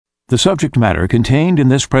The subject matter contained in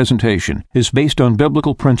this presentation is based on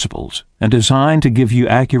biblical principles and designed to give you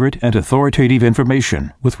accurate and authoritative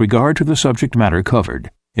information with regard to the subject matter covered.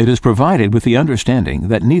 It is provided with the understanding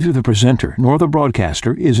that neither the presenter nor the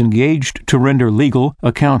broadcaster is engaged to render legal,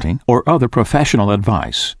 accounting, or other professional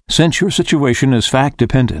advice. Since your situation is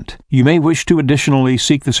fact-dependent, you may wish to additionally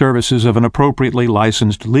seek the services of an appropriately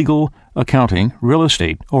licensed legal, accounting, real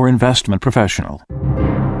estate, or investment professional.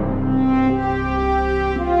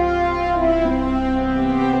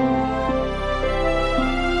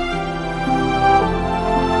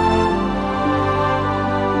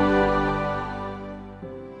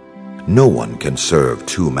 No one can serve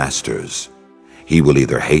two masters. He will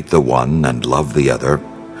either hate the one and love the other,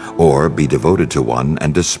 or be devoted to one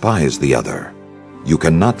and despise the other. You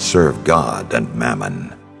cannot serve God and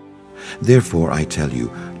mammon. Therefore, I tell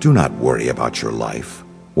you, do not worry about your life,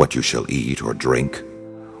 what you shall eat or drink,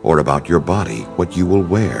 or about your body, what you will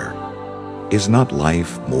wear. Is not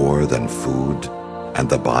life more than food, and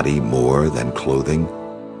the body more than clothing?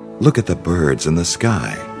 Look at the birds in the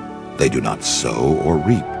sky. They do not sow or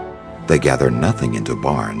reap. They gather nothing into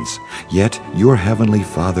barns, yet your heavenly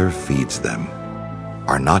Father feeds them.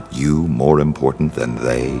 Are not you more important than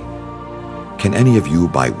they? Can any of you,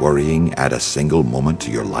 by worrying, add a single moment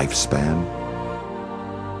to your lifespan?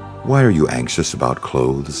 Why are you anxious about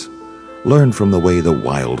clothes? Learn from the way the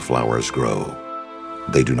wildflowers grow.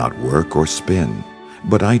 They do not work or spin,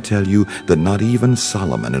 but I tell you that not even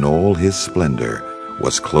Solomon in all his splendor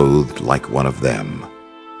was clothed like one of them.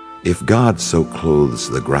 If God so clothes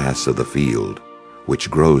the grass of the field,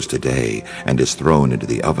 which grows today and is thrown into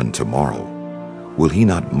the oven tomorrow, will he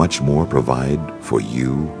not much more provide for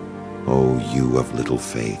you, O you of little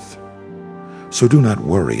faith? So do not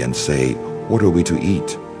worry and say, what are we to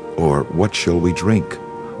eat? Or what shall we drink?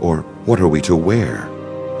 Or what are we to wear?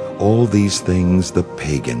 All these things the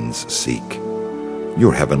pagans seek.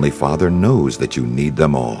 Your heavenly Father knows that you need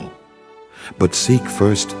them all. But seek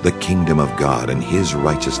first the kingdom of God and his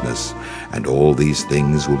righteousness, and all these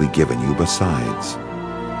things will be given you besides.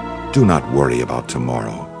 Do not worry about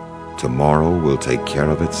tomorrow. Tomorrow will take care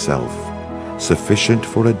of itself. Sufficient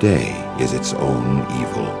for a day is its own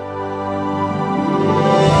evil.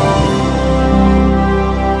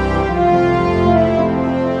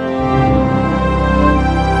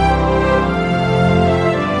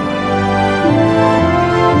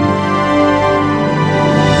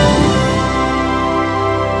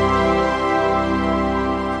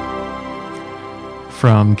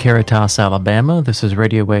 From Caritas, Alabama, this is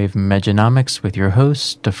Radio Wave Mejanomics with your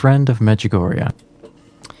host, A Friend of Medjugorje.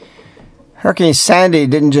 Hurricane Sandy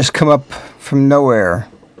didn't just come up from nowhere.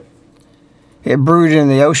 It brewed in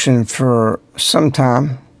the ocean for some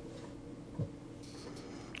time,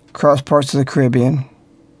 across parts of the Caribbean,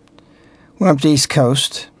 went up the East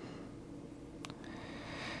Coast,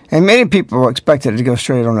 and many people expected it to go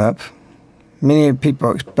straight on up. Many people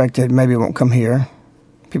expected maybe it won't come here.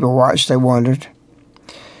 People watched, they wondered.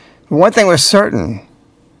 One thing was certain,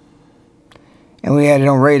 and we had it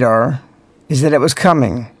on radar, is that it was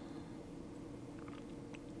coming.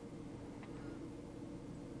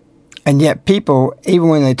 And yet people, even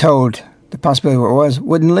when they told the possibility of what it was,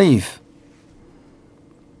 wouldn't leave.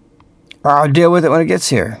 Or I'll deal with it when it gets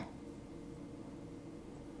here.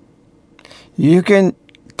 You can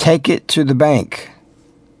take it to the bank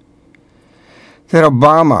that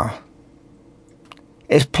Obama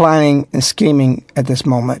is planning and scheming at this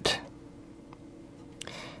moment.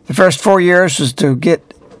 The first 4 years was to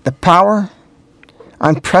get the power,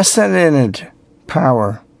 unprecedented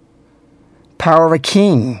power of a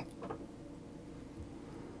king.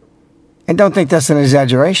 And don't think that's an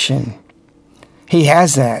exaggeration. He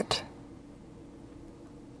has that.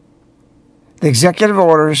 The executive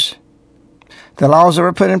orders, the laws that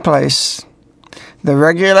were put in place, the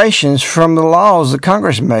regulations from the laws that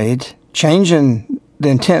Congress made, changing the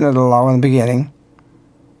intent of the law in the beginning,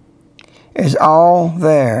 is all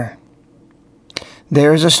there.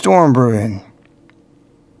 There's a storm brewing.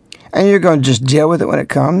 And you're going to just deal with it when it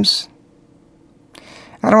comes?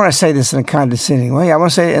 I don't want to say this in a condescending way. I want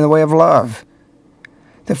to say it in the way of love.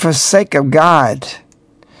 That for the sake of God,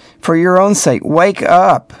 for your own sake, wake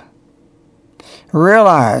up.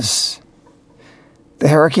 Realize that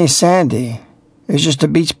Hurricane Sandy is just a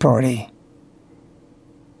beach party.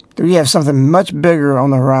 That we have something much bigger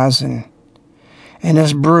on the horizon. And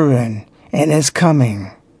it's brewing. And it's coming.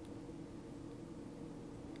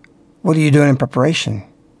 What are you doing in preparation?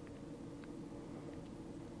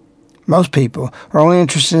 Most people are only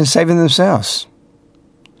interested in saving themselves.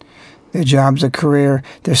 Their jobs, their career,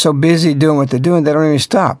 they're so busy doing what they're doing, they don't even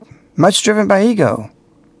stop. Much driven by ego.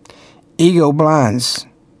 Ego blinds.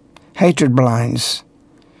 Hatred blinds,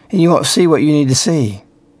 and you won't see what you need to see.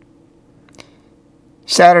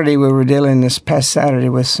 Saturday, we were dealing this past Saturday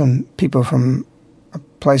with some people from a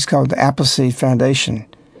place called the Appleseed Foundation.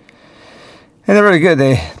 And they're really good.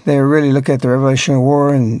 They really look at the Revolutionary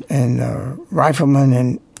War and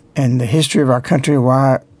riflemen and the history of our country,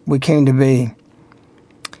 why we came to be.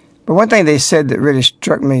 But one thing they said that really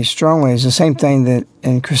struck me strongly is the same thing that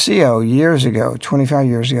in Curcio years ago, 25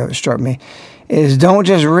 years ago, it struck me, is don't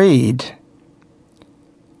just read,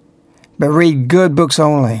 but read good books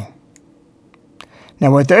only.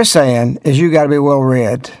 Now, what they're saying is you got to be well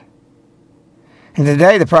read. And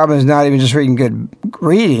today, the problem is not even just reading good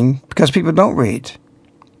reading, because people don't read.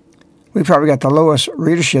 We probably got the lowest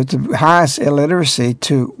readership, the highest illiteracy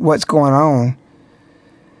to what's going on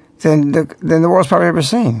than the world's probably ever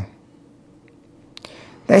seen.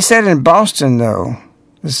 They said in Boston, though,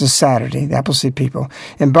 this is Saturday, the Appleseed people,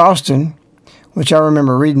 in Boston, which I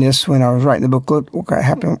remember reading this when I was writing the book, Look What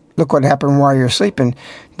Happened While You're Sleeping,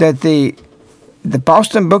 that the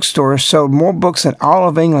Boston bookstore sold more books than all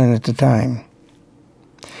of England at the time.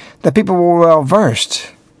 The people were well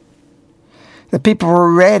versed. The people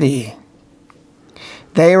were ready.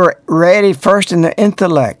 They were ready first in their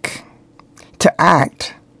intellect to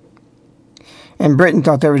act. And Britain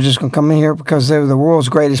thought they were just going to come in here because they were the world's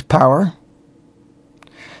greatest power,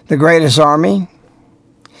 the greatest army,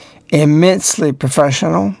 immensely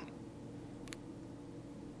professional,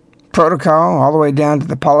 protocol all the way down to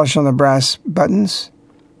the polish on the brass buttons.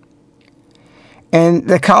 And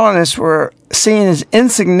the colonists were seen as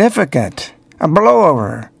insignificant, a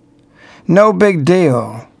blowover, no big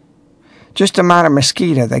deal, just a minor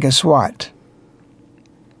mosquito they could swat.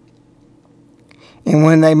 And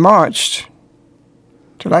when they marched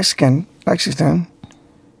to Lexington,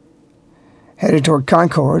 headed toward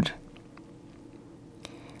Concord,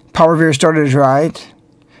 Paul Revere started his ride,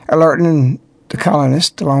 alerting the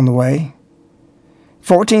colonists along the way.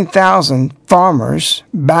 14,000 farmers,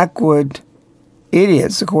 backwood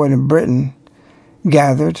idiots, according to Britain,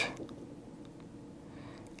 gathered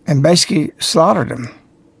and basically slaughtered them,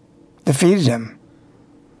 defeated them.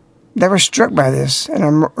 They were struck by this in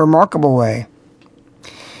a remarkable way.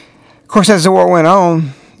 Of course, as the war went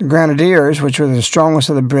on, the Grenadiers, which were the strongest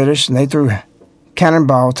of the British, and they threw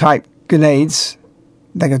cannonball-type grenades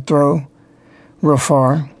they could throw real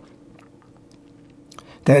far.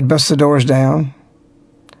 They had busted the doors down.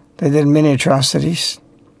 They did many atrocities.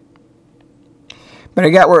 But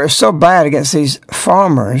it got where it was so bad against these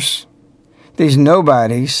farmers, these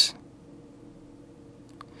nobodies,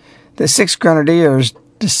 that 6 Grenadiers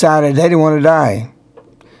decided they didn't want to die.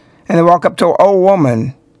 And they walk up to an old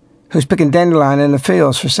woman who's picking dandelion in the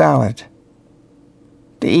fields for salad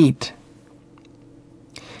to eat.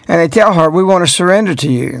 And they tell her, we want to surrender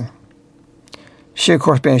to you. She, of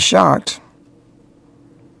course, being shocked,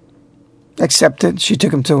 accepted. She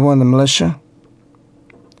took him to one of the militia.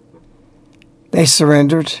 They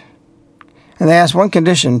surrendered. And they asked one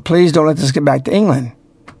condition, please don't let this get back to England.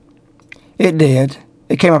 It did.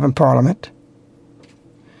 It came up in Parliament.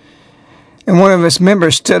 And one of its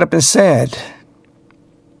members stood up and said,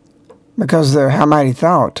 because of their high mighty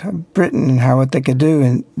thought of Britain and how what they could do,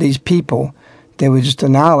 and these people, they would just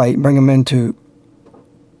annihilate and bring them into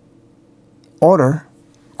order,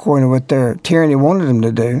 according to what their tyranny wanted them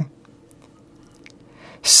to do,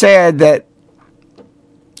 said that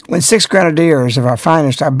when 6 Grenadiers of our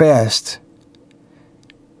finest, our best,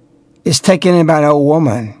 is taken in by an old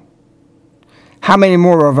woman, how many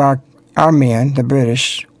more of our men, the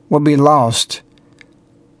British, will be lost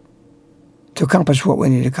to accomplish what we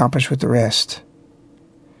need to accomplish with the rest?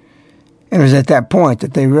 And it was at that point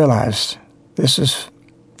that they realized this is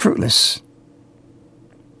fruitless.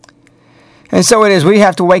 And so it is, we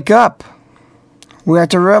have to wake up. We have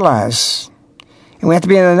to realize, and we have to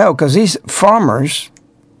be in the know, because these farmers,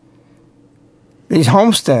 these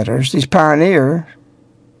homesteaders, these pioneer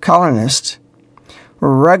colonists,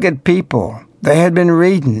 were rugged people. They had been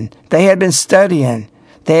reading. They had been studying.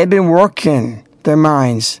 They had been working their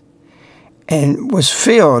minds and was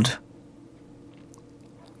filled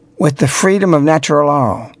with the freedom of natural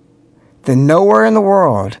law. That nowhere in the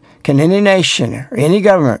world can any nation or any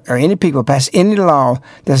government or any people pass any law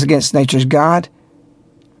that's against nature's God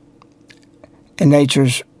and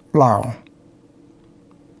nature's law.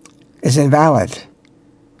 It's invalid.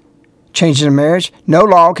 Changing a marriage, no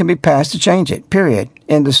law can be passed to change it, period.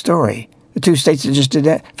 End of story. The 2 states that just did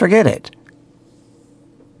that, forget it.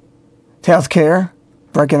 Health care,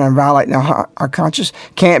 breaking and violating our conscience,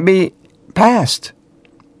 can't be passed.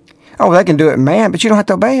 Oh, they can do it, man, but you don't have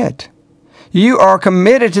to obey it. You are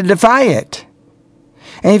committed to defy it.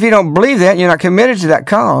 And if you don't believe that, you're not committed to that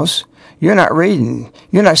cause, You're not reading.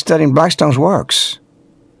 You're not studying Blackstone's works.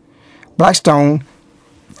 Blackstone,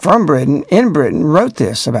 from Britain, in Britain, wrote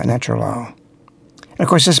this about natural law. And of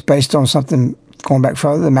course, it's based on something going back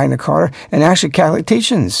further, the Magna Carta, and actually Catholic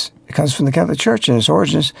teachings. It comes from the Catholic Church in its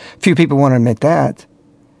origins. Few people want to admit that.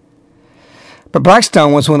 But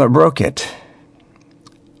Blackstone was the one that broke it.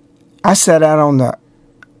 I set out on the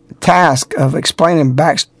task of explaining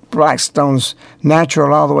Blackstone's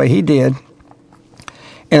natural law the way he did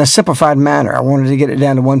in a simplified manner. I wanted to get it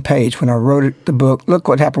down to one page when I wrote the book, Look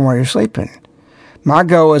What Happened While You're Sleeping. My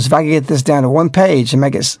goal is if I could get this down to one page and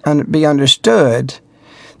make it be understood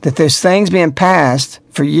that there's things being passed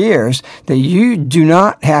for years that you do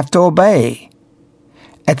not have to obey.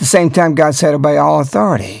 At the same time, God said obey all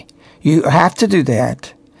authority. You have to do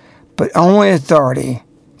that, but only authority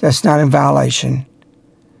that's not in violation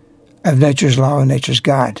of nature's law and nature's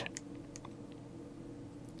God.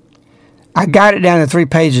 I got it down to 3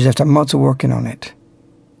 pages after months of working on it.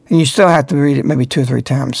 And you still have to read it maybe 2 or 3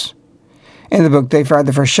 times. In the book, They Fired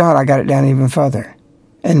the First Shot, I got it down even further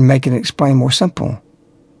and make it explain more simple.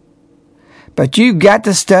 But you got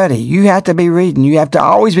to study. You have to be reading. You have to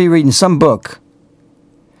always be reading some book.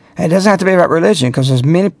 And it doesn't have to be about religion because there's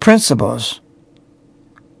many principles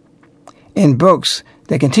in books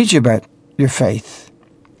that can teach you about your faith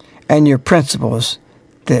and your principles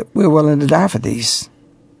that we're willing to die for these.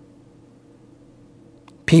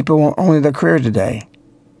 People want only their career today.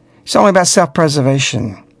 It's only about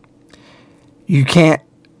self-preservation. You can't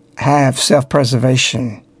have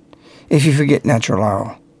self-preservation if you forget natural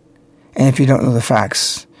law and if you don't know the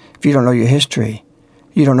facts, if you don't know your history,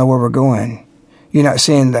 you don't know where we're going. You're not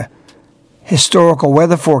seeing the historical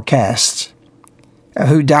weather forecasts of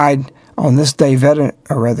who died on this day, the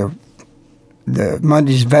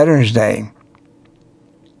Monday's Veterans Day.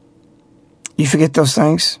 You forget those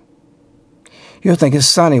things? You'll think it's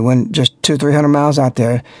sunny when just 200-300 miles out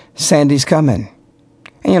there, Sandy's coming,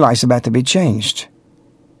 and your life's about to be changed.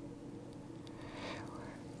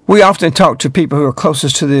 We often talk to people who are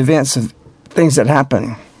closest to the events of things that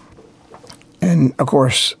happen. And, of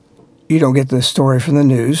course, you don't get the story from the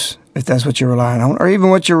news, if that's what you're relying on, or even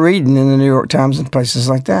what you're reading in the New York Times and places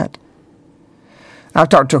like that. I've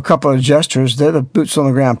talked to a couple of adjusters. They're the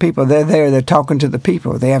boots-on-the-ground people. They're there. They're talking to the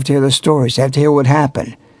people. They have to hear the stories. They have to hear what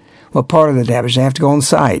happened. What part of the damage. They have to go on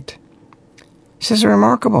site. He says they're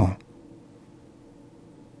remarkable.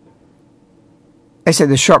 They said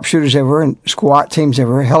there's sharpshooters everywhere and SWAT teams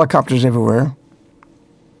everywhere, helicopters everywhere.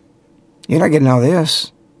 You're not getting all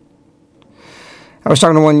this. I was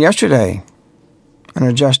talking to one yesterday, an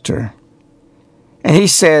adjuster, and he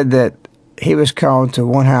said that he was called to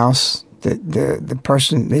one house. The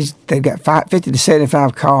person, they've got 50 to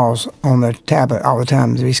 75 calls on their tablet all the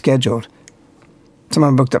time to be scheduled.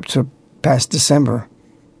 Someone booked up to past December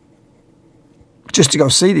just to go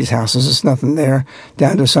see these houses. There's nothing there,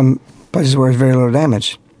 down to some places where there's very little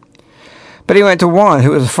damage. But he went to one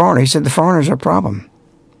who was a foreigner. He said the foreigners are a problem.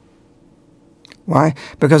 Why?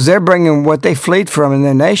 Because they're bringing what they fled from in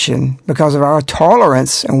their nation because of our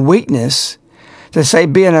tolerance and weakness to say,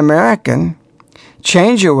 be an American,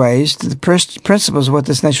 change your ways to the principles of what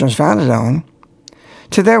this nation was founded on,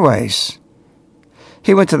 to their ways.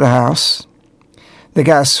 He went to the house. The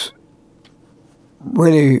guy's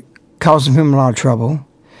really causing him a lot of trouble.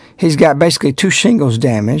 He's got basically 2 shingles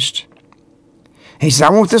damaged. He said,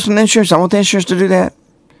 I want this one insurance. I want the insurance to do that.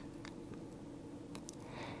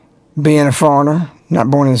 Being a foreigner, not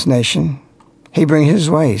born in this nation, he brings his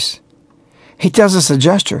ways. He tells this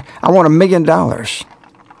adjuster, I want $1 million.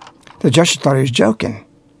 The adjuster thought he was joking.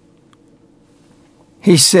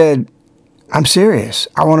 He said, I'm serious.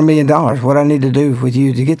 I want $1 million. What I need to do with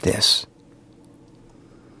you to get this?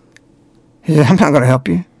 He said, I'm not going to help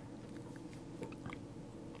you.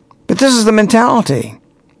 But this is the mentality.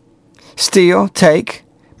 Steal, take.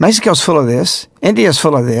 Mexico's full of this. India's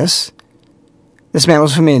full of this. This man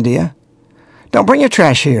was from India. Don't bring your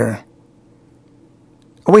trash here.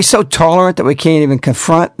 Are we so tolerant that we can't even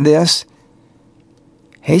confront this?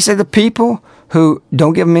 He said the people who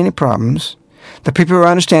don't give them any problems, the people who are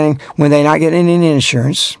understanding when they're not getting any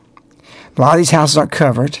insurance, a lot of these houses aren't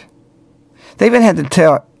covered. They even had to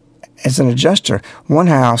tell, as an adjuster, one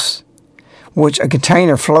house which a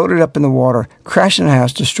container floated up in the water, crashed in the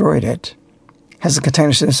house, destroyed it, has a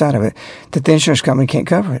container sitting inside of it, that the insurance company can't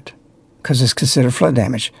cover it because it's considered flood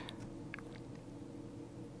damage.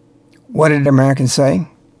 What did Americans say?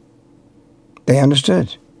 They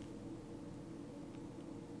understood.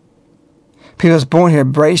 People that's born here,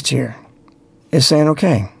 raised here, is saying,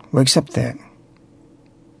 okay, we accept that.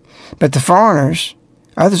 But the foreigners,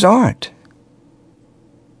 others aren't.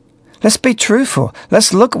 Let's be truthful.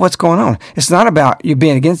 Let's look at what's going on. It's not about you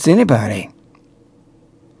being against anybody.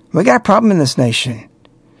 We got a problem in this nation.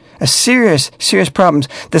 A serious, serious problem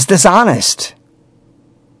that's dishonest.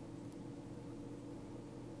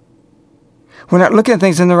 We're not looking at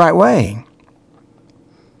things in the right way.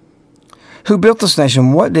 Who built this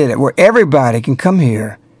nation? What did it? Where everybody can come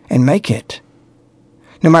here and make it.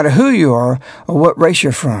 No matter who you are, or what race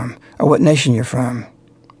you're from, or what nation you're from.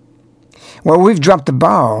 Well, we've dropped the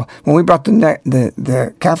ball. When we brought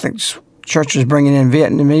the Catholic Church was bringing in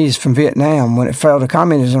Vietnamese from Vietnam when it fell to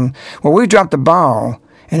communism. Well, we dropped the ball.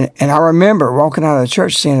 And I remember walking out of the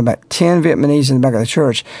church seeing about 10 Vietnamese in the back of the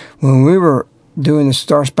church. When we were doing the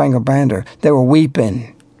Star Spangled Banner, they were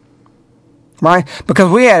weeping. Right? Because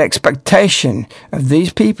we had expectation of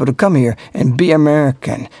these people to come here and be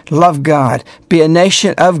American, love God, be a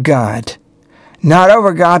nation of God. Not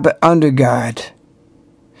over God, but under God.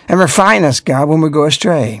 And refine us, God, when we go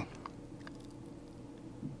astray.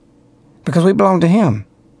 Because we belong to Him.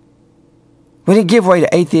 We didn't give way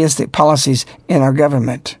to atheistic policies in our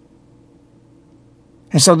government.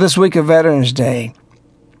 And so this week of Veterans Day,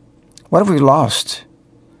 what have we lost?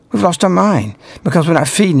 We've lost our mind because we're not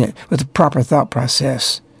feeding it with the proper thought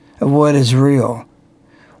process of what is real,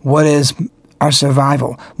 what is our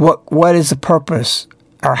survival, what is the purpose,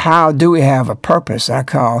 or how do we have a purpose, I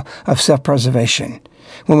call, of self-preservation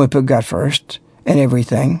when we put God first in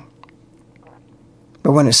everything.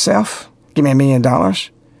 But when it's self, give me $1 million,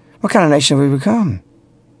 what kind of nation have we become?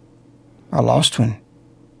 A lost one,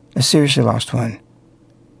 a seriously lost one.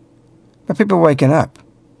 But people are waking up.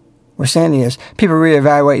 We're saying is people are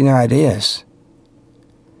reevaluating their ideas.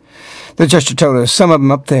 The judge told us some of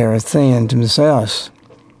them up there are saying to themselves,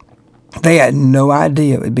 they had no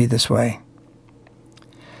idea it would be this way.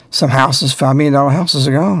 Some houses, $5 million houses,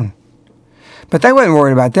 are gone. But they wasn't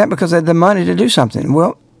worried about that because they had the money to do something.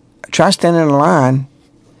 Well, try standing in a line,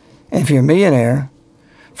 and if you're a millionaire,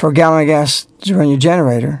 for a gallon of gas to run your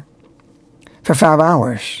generator for 5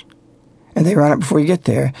 hours. And they run it before you get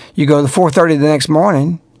there. You go to 4:30 the next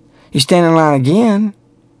morning, you stand in line again,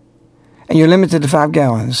 and you're limited to 5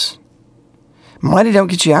 gallons. Money don't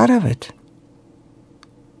get you out of it.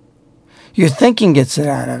 Your thinking gets it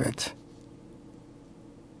out of it.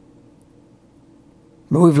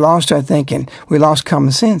 But we've lost our thinking. We lost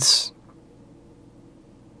common sense.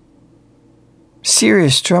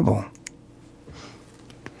 Serious trouble.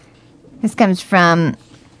 This comes from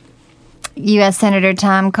U.S. Senator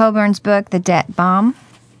Tom Coburn's book, The Debt Bomb.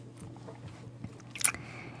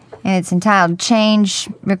 And it's entitled, Change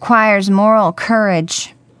Requires Moral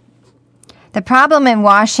Courage. The problem in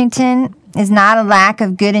Washington is not a lack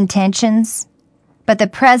of good intentions, but the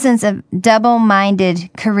presence of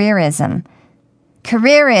double-minded careerism.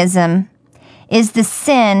 Careerism is the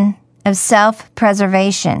sin of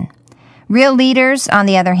self-preservation. Real leaders, on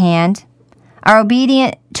the other hand, are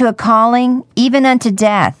obedient to a calling even unto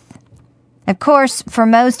death. Of course, for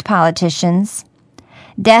most politicians,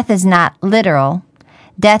 death is not literal.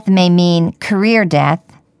 Death may mean career death,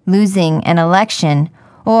 losing an election,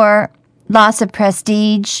 or loss of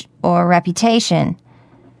prestige or reputation.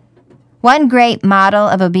 One great model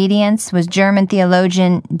of obedience was German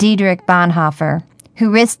theologian Dietrich Bonhoeffer,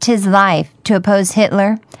 who risked his life to oppose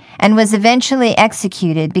Hitler and was eventually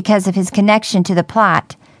executed because of his connection to the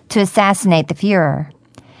plot to assassinate the Fuhrer.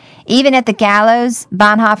 Even at the gallows,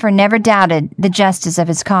 Bonhoeffer never doubted the justice of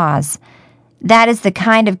his cause. That is the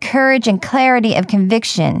kind of courage and clarity of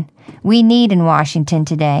conviction we need in Washington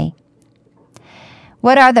today.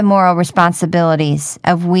 What are the moral responsibilities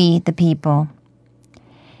of we, the people?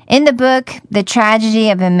 In the book, The Tragedy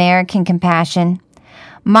of American Compassion,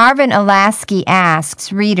 Marvin Olasky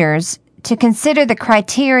asks readers to consider the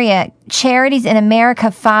criteria charities in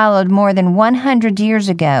America followed more than 100 years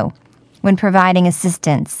ago when providing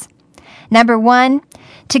assistance. Number 1,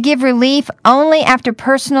 to give relief only after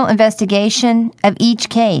personal investigation of each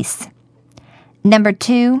case. Number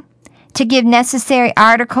 2, to give necessary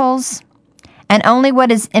articles and only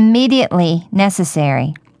what is immediately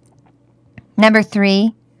necessary. Number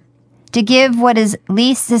 3, to give what is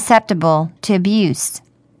least susceptible to abuse.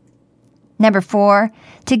 Number 4,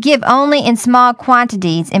 to give only in small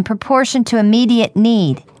quantities in proportion to immediate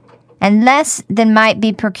need and less than might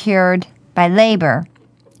be procured by labor,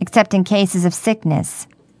 except in cases of sickness.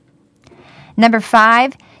 Number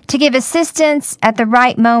 5, to give assistance at the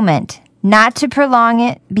right moment, not to prolong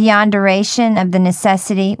it beyond duration of the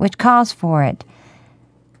necessity which calls for it.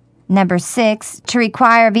 Number 6, to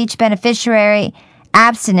require of each beneficiary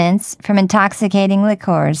abstinence from intoxicating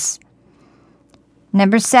liquors.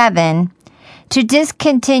 Number 7, to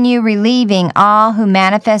discontinue relieving all who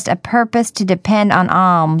manifest a purpose to depend on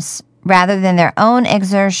alms rather than their own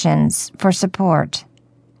exertions for support.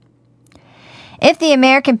 If the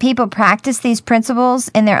American people practiced these principles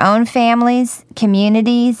in their own families,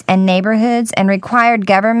 communities, and neighborhoods and required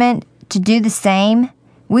government to do the same,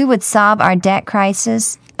 we would solve our debt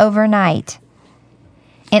crisis overnight.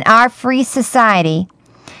 In our free society,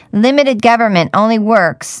 limited government only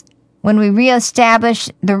works when we reestablish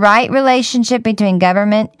the right relationship between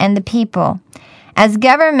government and the people. As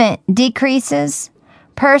government decreases,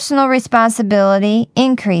 personal responsibility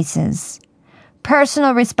increases.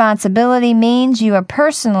 Personal responsibility means you are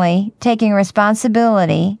personally taking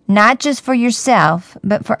responsibility not just for yourself,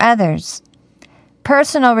 but for others.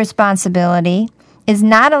 Personal responsibility is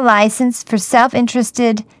not a license for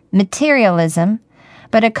self-interested materialism,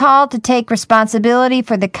 but a call to take responsibility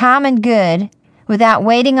for the common good without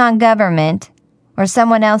waiting on government or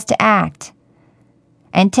someone else to act.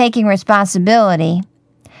 And taking responsibility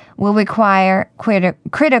will require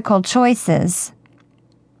critical choices.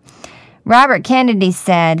 Robert Kennedy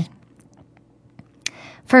said,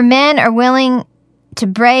 few men are willing to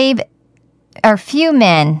brave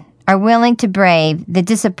the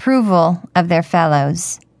disapproval of their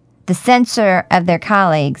fellows, the censure of their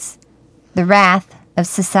colleagues, the wrath of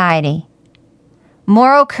society.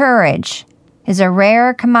 Moral courage is a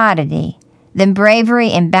rarer commodity than bravery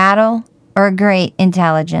in battle or great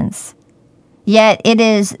intelligence. Yet it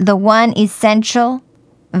is the one essential,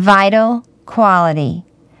 vital quality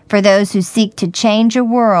for those who seek to change a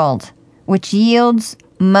world which yields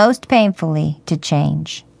most painfully to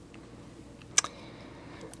change.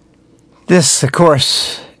 This, of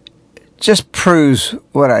course, just proves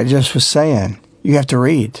what I just was saying. You have to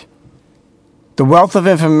read. The wealth of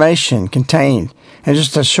information contained in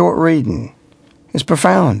just a short reading is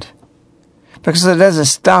profound. Because it doesn't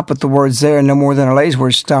stop with the words there no more than a lady's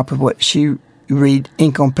words stop with what she read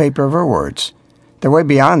ink on paper of her words. They're way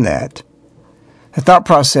beyond that. The thought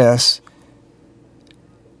process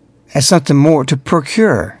has something more to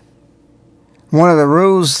procure. One of the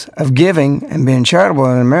rules of giving and being charitable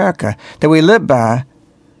in America that we live by,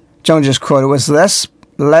 Joan just quoted, was less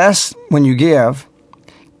when you give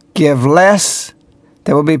less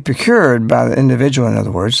that will be procured by the individual, in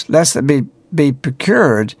other words, less that be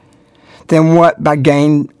procured than what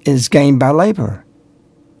is gained by labor.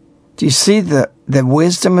 Do you see the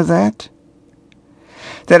wisdom of that?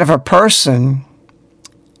 That if a person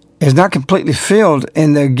is not completely filled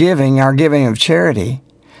in their giving, our giving of charity,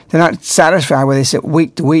 they're not satisfied where they sit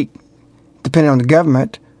week to week, depending on the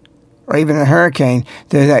government, or even a hurricane,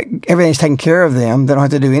 that everything's taken care of them, they don't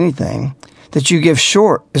have to do anything, that you give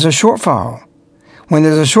short is a shortfall. When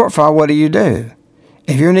there's a shortfall, what do?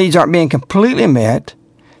 If your needs aren't being completely met,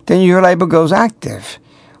 then your labor goes active.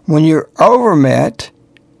 When you're overmet,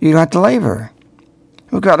 you don't have to labor.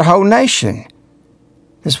 We've got a whole nation.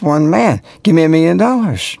 This one man, give me $1 million.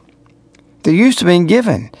 They're used to being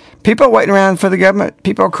given. People are waiting around for the government.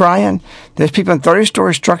 People are crying. There's people in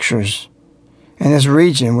 30-story structures in this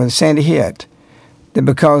region where the Sandy hit, that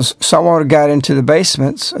because saltwater got into the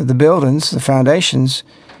basements of the buildings, the foundations,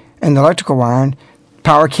 and the electrical wiring,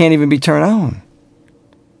 power can't even be turned on.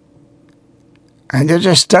 And they're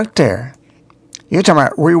just stuck there. You're talking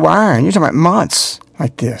about rewiring. You're talking about months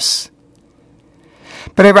like this.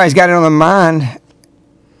 But everybody's got it on their mind.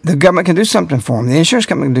 The government can do something for them. The insurance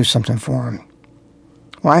company can do something for them.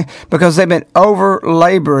 Why? Because they've been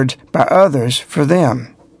over-labored by others for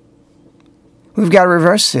them. We've got to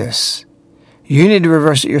reverse this. You need to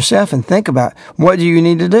reverse it yourself and think about what do you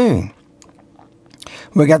need to do.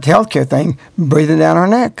 We got the healthcare thing breathing down our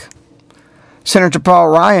neck. Senator Paul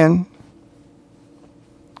Ryan,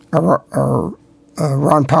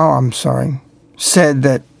 Ron Paul, said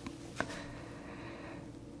that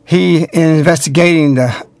he, in investigating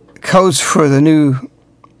the codes for the new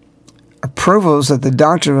approvals that the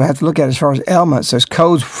doctor will have to look at as far as ailments, there's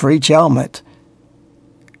codes for each ailment.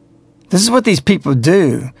 This is what these people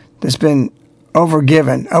do that's been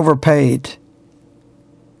overgiven, overpaid.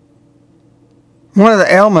 One of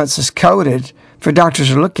the ailments is coded for doctors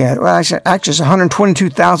to look at. Well, actually it's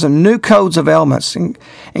 122,000 new codes of ailments,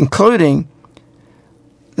 including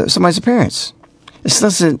somebody's appearance. It's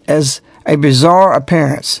listed as a bizarre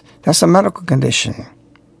appearance. That's a medical condition.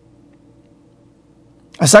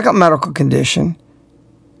 A second medical condition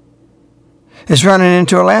is running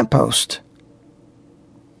into a lamppost.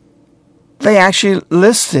 They actually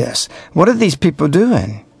list this. What are these people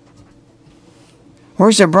doing?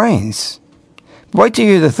 Where's their brains? Wait till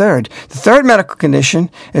you hear the third. The third medical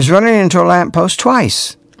condition is running into a lamppost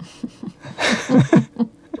twice.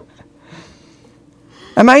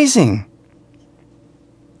 Amazing.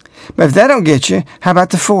 But if that don't get you, how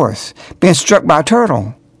about the fourth? Being struck by a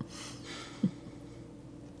turtle.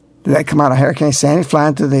 Did that come out of Hurricane Sandy,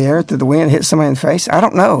 flying through the air, through the wind, hit somebody in the face? I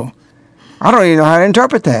don't know. I don't even know how to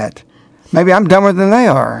interpret that. Maybe I'm dumber than they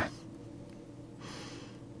are.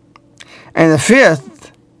 And the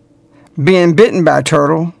fifth, being bitten by a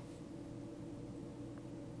turtle,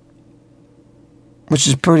 which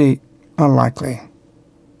is pretty unlikely.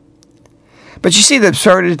 But you see the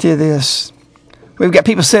absurdity of this? We've got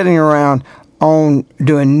people sitting around on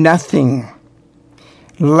doing nothing.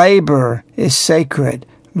 Labor is sacred.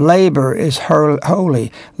 Labor is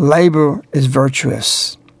holy. Labor is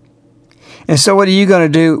virtuous. And so what are you going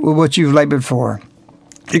to do with what you've labored for?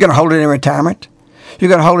 You're going to hold it in retirement? You're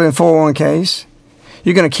going to hold it in 401ks?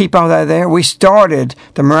 You're going to keep all that there? We started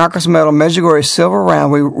the Miraculous Metal Medjugorje Silver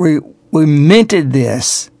Round. We minted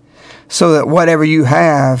this so that whatever you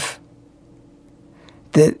have,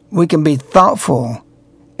 that we can be thoughtful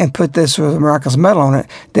and put this with a miraculous metal on it,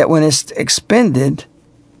 that when it's expended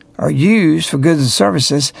or used for goods and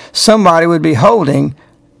services, somebody would be holding,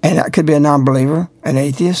 and that could be a non-believer, an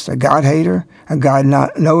atheist, a God-hater, a God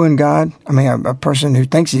not knowing God. I mean, a person who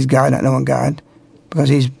thinks he's God, not knowing God, because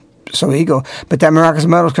he's so ego. But that miraculous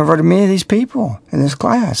metal has converted many of these people in this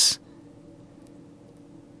class.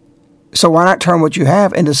 So why not turn what you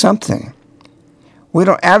have into something? We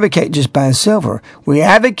don't advocate just buying silver. We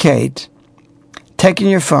advocate taking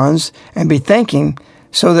your funds and be thinking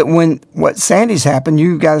so that when what Sandy's happened,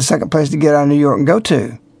 you've got a second place to get out of New York and go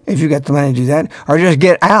to, if you've got the money to do that, or just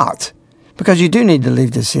get out, because you do need to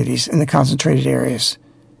leave the cities and the concentrated areas.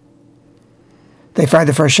 They Friday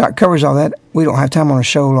the First Shot covers all that. We don't have time on a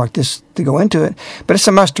show like this to go into it, but it's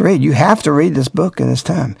a must read. You have to read this book in this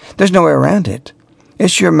time. There's no way around it.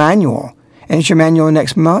 It's your manual, and it's your manual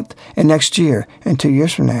next month and next year and 2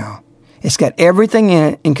 years from now. It's got everything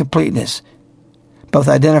in it in completeness, both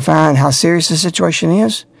identifying how serious the situation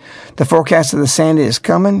is, the forecast of the Sandy is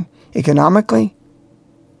coming, economically,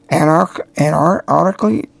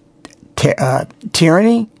 anarchically,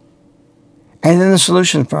 tyranny, and then the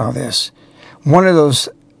solution for all this. One of those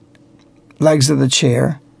legs of the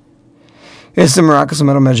chair is the Miraculous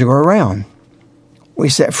Metal Medjugorje Round. We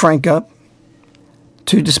set Frank up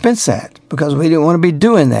to dispense that because we didn't want to be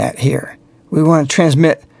doing that here. We want to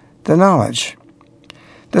transmit the knowledge.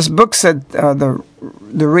 This book said, the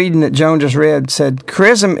reading that Joan just read said,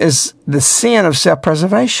 charism is the sin of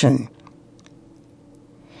self-preservation.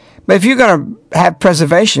 But if you're going to have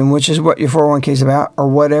preservation, which is what your 401k is about, or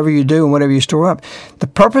whatever you do and whatever you store up, the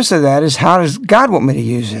purpose of that is, how does God want me to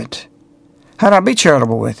use it? How do I be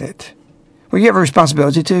charitable with it? Well, you have a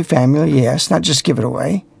responsibility to family, yes, not just give it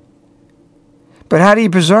away. But how do you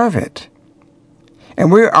preserve it?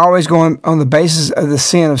 And we're always going on the basis of the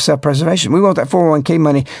sin of self-preservation. We want that 401k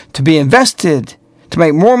money to be invested, to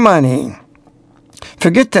make more money.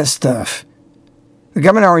 Forget that stuff. The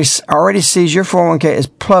government already sees your 401k as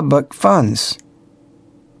public funds.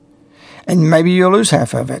 And maybe you'll lose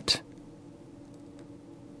half of it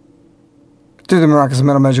through the Miraculous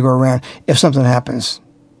Metal Medjugorje Round if something happens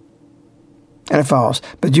and it falls.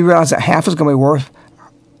 But you realize that half is going to be worth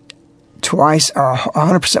twice or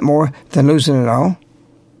 100% more than losing it all?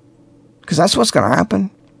 Because that's what's going to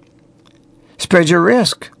happen. Spread your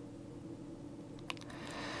risk.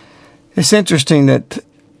 It's interesting that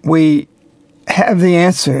we have the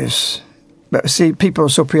answers, but see, people are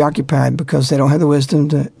so preoccupied because they don't have the wisdom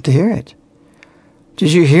to hear it.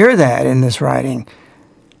 Did you hear that in this writing?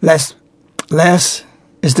 Less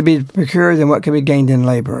is to be procured than what can be gained in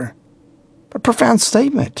labor. A profound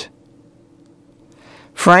statement.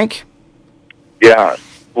 Frank? Yeah,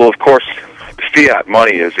 well, of course, fiat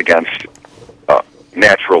money is against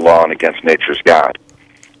natural law and against nature's God.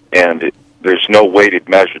 And there's no weighted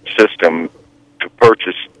measured system to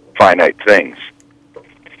purchase finite things.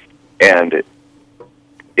 And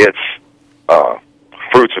its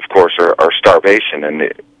fruits, of course, are starvation, and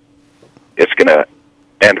it's going to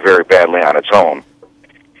end very badly on its own.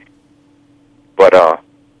 But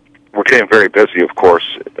we're getting very busy, of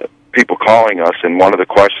course, people calling us, and one of the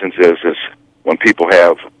questions is when people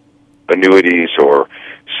have annuities or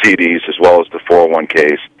CDs as well as the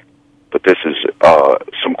 401ks, but this is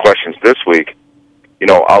some questions this week,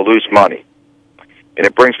 I'll lose money. And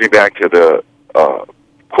it brings me back to the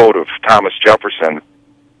quote of Thomas Jefferson,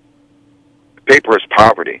 paper is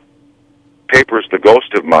poverty. Paper is the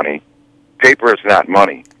ghost of money. Paper is not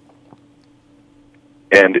money.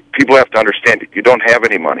 And people have to understand, you don't have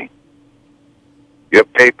any money. You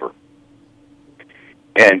have paper.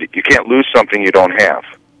 And you can't lose something you don't have.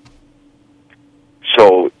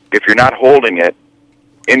 So if you're not holding it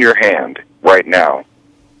in your hand right now,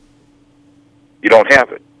 you don't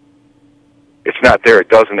have it. It's not there. It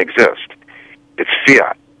doesn't exist. It's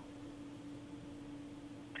fiat.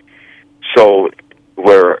 So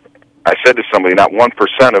where I said to somebody, not 1%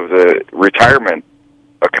 of the retirement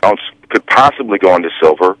accounts could possibly go into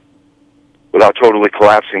silver without totally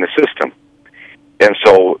collapsing the system. And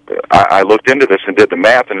so I looked into this and did the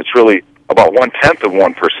math, and it's really about 1/10 of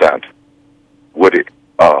 1% would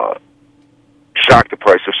shock the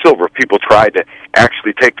price of silver. If people tried to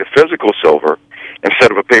actually take the physical silver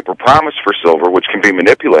instead of a paper promise for silver, which can be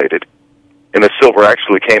manipulated, and the silver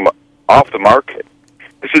actually came off the market.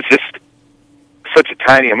 This is just such a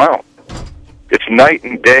tiny amount. It's night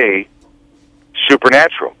and day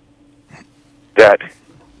supernatural that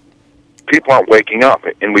people aren't waking up,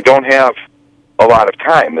 and we don't have a lot of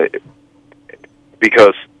time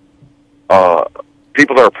because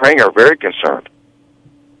people that are praying are very concerned.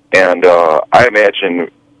 And I imagine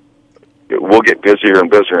we'll get busier and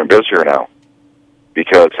busier and busier now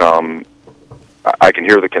because I can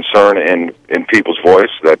hear the concern in people's voice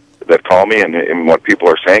that call me and what people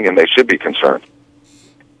are saying, and they should be concerned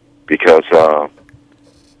because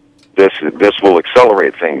this will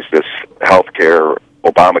accelerate things. This healthcare,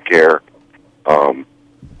 Obamacare,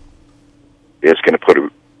 is going to put a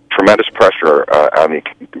tremendous pressure on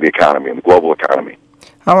the economy and the global economy.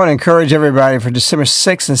 I want to encourage everybody for December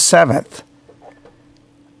 6th and 7th,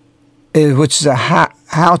 which is a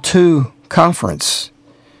how-to conference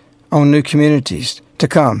on new communities, to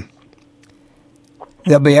come.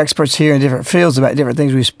 There'll be experts here in different fields about different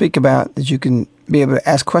things we speak about that you can be able to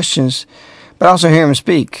ask questions, but also hear them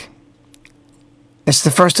speak. It's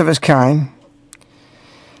the first of its kind.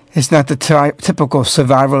 It's not the typical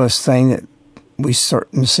survivalist thing that we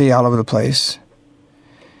certainly see all over the place.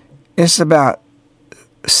 It's about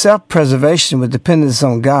self-preservation with dependence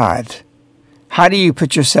on God. How do you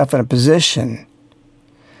put yourself in a position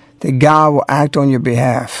that God will act on your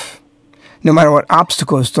behalf, no matter what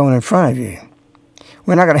obstacle is thrown in front of you?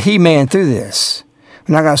 We're not going to He-Man through this.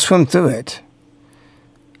 We're not going to swim through it.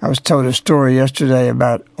 I was told a story yesterday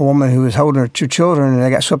about a woman who was holding her 2 children, and they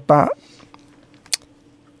got swept out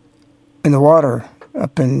in the water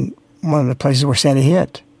up in one of the places where Sandy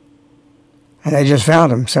hit. And they just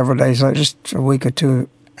found them several days later, just a week or two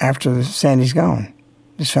after Sandy's gone.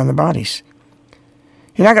 Just found the bodies.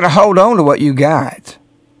 You're not going to hold on to what you got.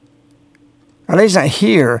 At least not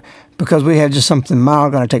here, because we have just something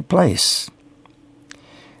mild going to take place.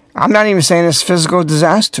 I'm not even saying it's physical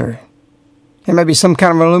disaster. It may be some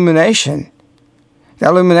kind of illumination. That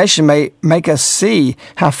illumination may make us see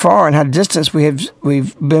how far and how distant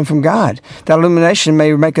we've been from God. That illumination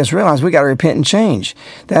may make us realize we got to repent and change.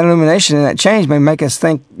 That illumination and that change may make us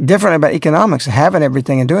think differently about economics, having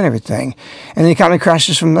everything and doing everything. And the economy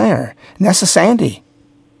crashes from there. And that's a Sandy.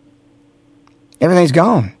 Everything's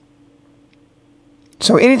gone.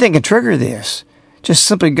 So anything can trigger this. Just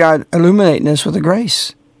simply God illuminating us with the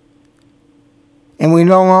grace. And we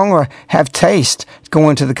no longer have taste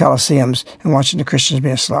going to the Colosseums and watching the Christians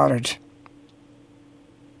being slaughtered.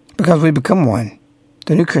 Because we become one,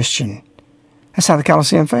 the new Christian. That's how the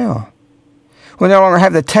Colosseum fell. We no longer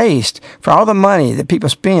have the taste for all the money that people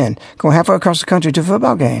spend going halfway across the country to a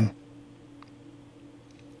football game.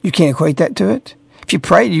 You can't equate that to it. If you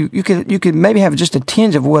prayed, you could maybe have just a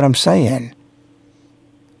tinge of what I'm saying.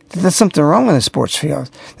 There's something wrong in the sports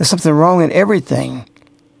field. There's something wrong in everything.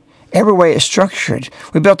 Every way it's structured.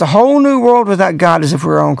 We built a whole new world without God as if we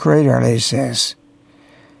were our own creator, Our Lady says.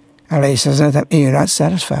 Our Lady says, you're not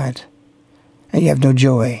satisfied. And you have no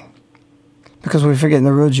joy. Because we're forgetting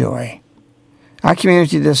the real joy. Our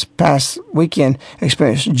community this past weekend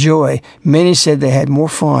experienced joy. Many said they had more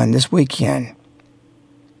fun this weekend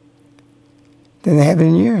than they have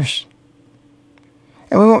in years.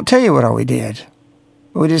 And we won't tell you what all we did.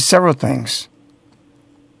 But we did several things.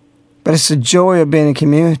 But it's the joy of being in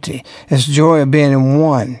community. It's the joy of being in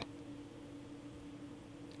one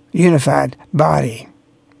unified body.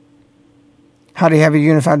 How do you have a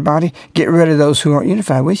unified body? Get rid of those who aren't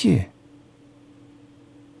unified with you.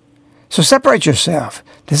 So separate yourself.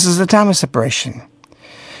 This is the time of separation.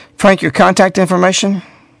 Frank, your contact information?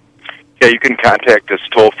 Yeah, you can contact us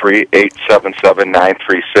toll-free,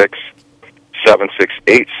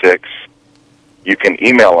 877-936-7686. You can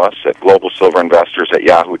email us at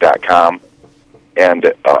globalsilverinvestors@yahoo.com,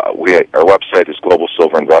 and our website is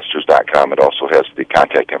globalsilverinvestors.com. It also has the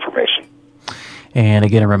contact information. And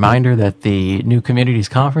again, a reminder that the New Communities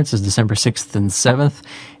Conference is December 6th and 7th.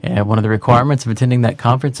 And one of the requirements of attending that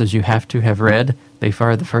conference is you have to have read They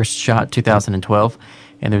Fired the First Shot 2012.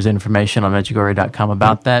 And there's information on Medjugorje.com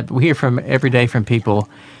about that. We hear from every day from people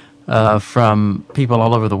all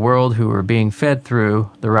over the world who are being fed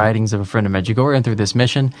through the writings of A Friend of Medjugorje and through this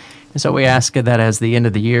mission. And so we ask that as the end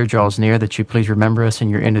of the year draws near, that you please remember us in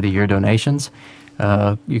your end-of-the-year donations.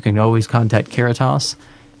 You can always contact Caritas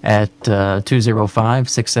at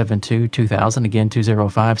 205-672-2000. Again,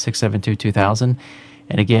 205-672-2000.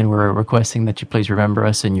 And again, we're requesting that you please remember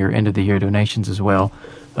us in your end-of-the-year donations as well.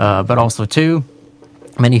 But also, too,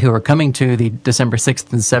 many who are coming to the December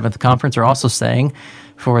 6th and 7th conference are also staying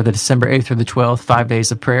for the December 8th through the 12th, 5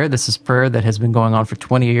 days of prayer. This is prayer that has been going on for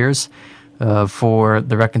 20 years for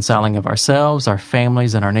the reconciling of ourselves, our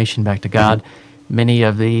families, and our nation back to God. Many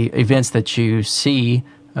of the events that you see,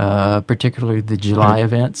 particularly the July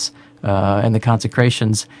events and the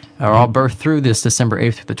consecrations, are all birthed through this December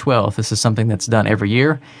 8th through the 12th. This is something that's done every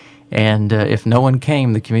year, and if no one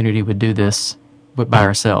came, the community would do this by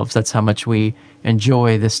ourselves. That's how much we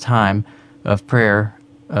enjoy this time of prayer,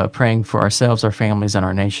 praying for ourselves, our families, and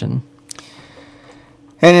our nation.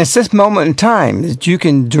 And it's this moment in time that you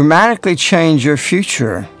can dramatically change your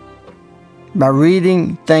future by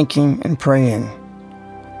reading, thinking, and praying.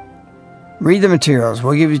 Read the materials.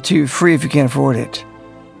 We'll give it to you free if you can't afford it.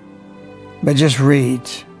 But just read.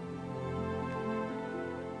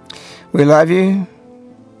 We love you.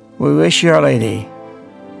 We wish you Our Lady.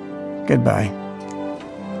 Goodbye.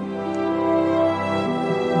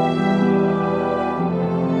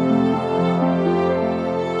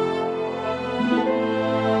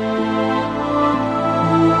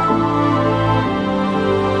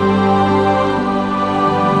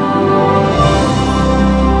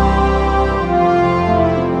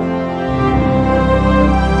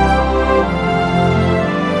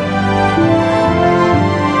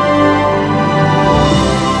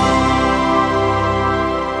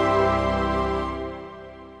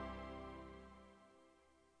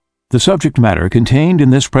 The subject matter contained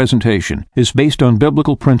in this presentation is based on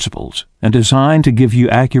biblical principles and designed to give you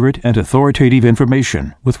accurate and authoritative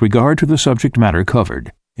information with regard to the subject matter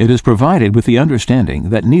covered. It is provided with the understanding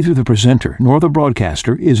that neither the presenter nor the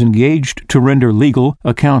broadcaster is engaged to render legal,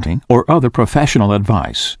 accounting, or other professional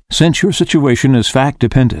advice. Since your situation is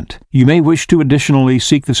fact-dependent, you may wish to additionally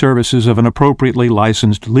seek the services of an appropriately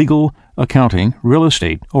licensed legal, accounting, real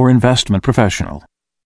estate, or investment professional.